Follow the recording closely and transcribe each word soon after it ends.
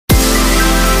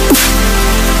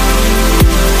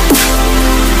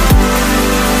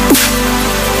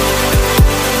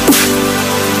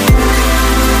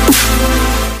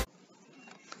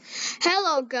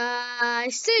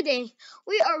guys, today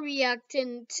we are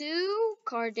reacting to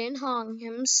Cardin Hong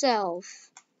himself.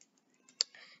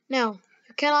 Now,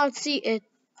 you cannot see it,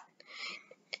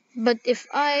 but if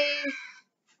I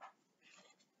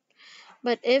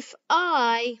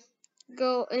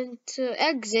go into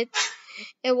exit,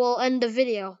 it will end the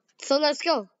video. So let's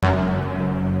go.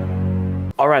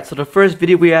 Alright, so the first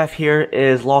video we have here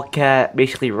is Logcat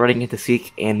basically running into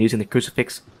Seek and using the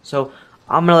crucifix. So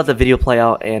I'm gonna let the video play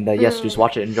out and yes, just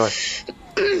watch it and enjoy.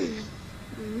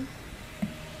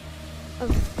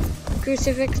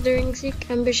 Crucifix during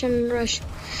Seek, ambition and rush.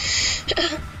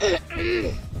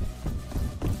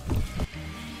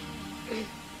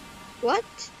 What?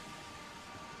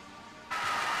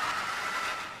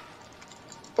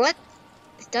 What?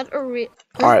 Is that a real?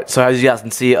 Alright, so as you guys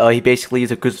can see, he basically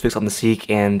used a crucifix on the Seek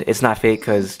and it's not fake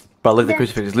because, bro, look at the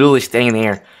crucifix, it's literally staying in the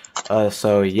air.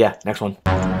 So yeah, next one.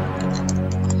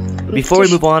 Before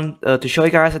we move on, to show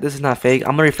you guys that this is not fake,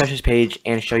 I'm gonna refresh this page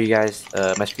and show you guys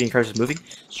my screen curse is moving.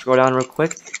 Scroll down real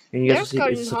quick, and you guys will see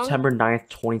it's September 9th,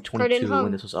 2022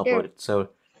 when this was uploaded. So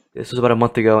this was about a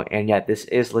month ago, and yeah, this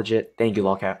is legit. Thank you,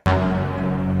 Logcat.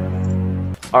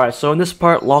 Alright, so in this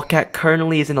part, Logcat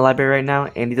currently is in the library right now,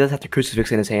 and he does have the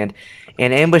crucifix in his hand.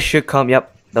 And ambush should come,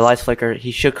 yep, the lights flicker.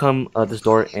 He should come this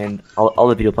door, and I'll let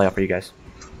the video play out for you guys.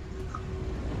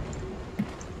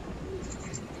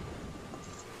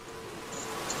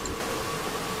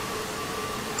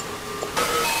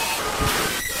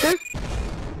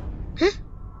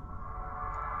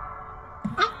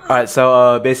 Alright,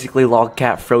 so basically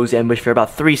Logcat froze the ambush for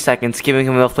about 3 seconds, giving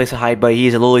him enough place to hide, but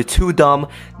he's literally too dumb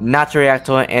not to react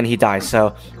to it, and he dies,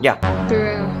 so yeah.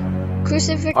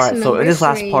 Crucifix. Alright, so in this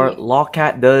last part,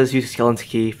 Logcat does use Skeleton's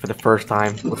Key for the first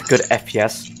time with good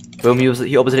FPS. Boom,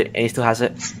 he opens it and he still has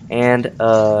it, and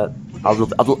I'll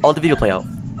let the video play out.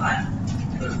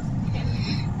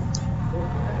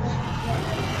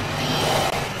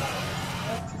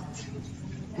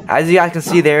 As you guys can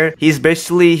see there, he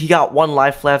got 1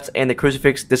 life left, and the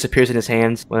crucifix disappears in his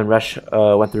hands when Rush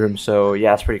went through him. So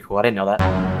yeah, that's pretty cool. I didn't know that.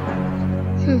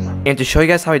 And to show you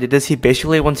guys how he did this, he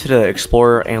basically went to the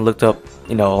Explorer and looked up,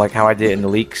 you know, like how I did in the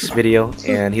leaks video,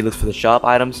 and he looked for the shop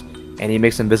items, and he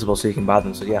makes them visible so you can buy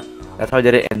them. So yeah, that's how I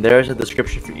did it. And there's a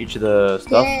description for each of the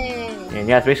stuff. And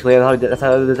yeah, basically that's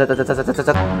how I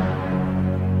did.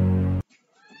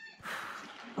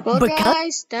 Well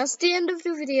guys, that's the end of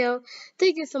the video.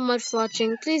 Thank you so much for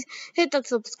watching. Please hit that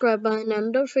subscribe button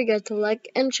and don't forget to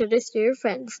like and share this to your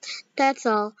friends. That's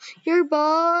all. Your boy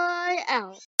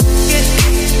out.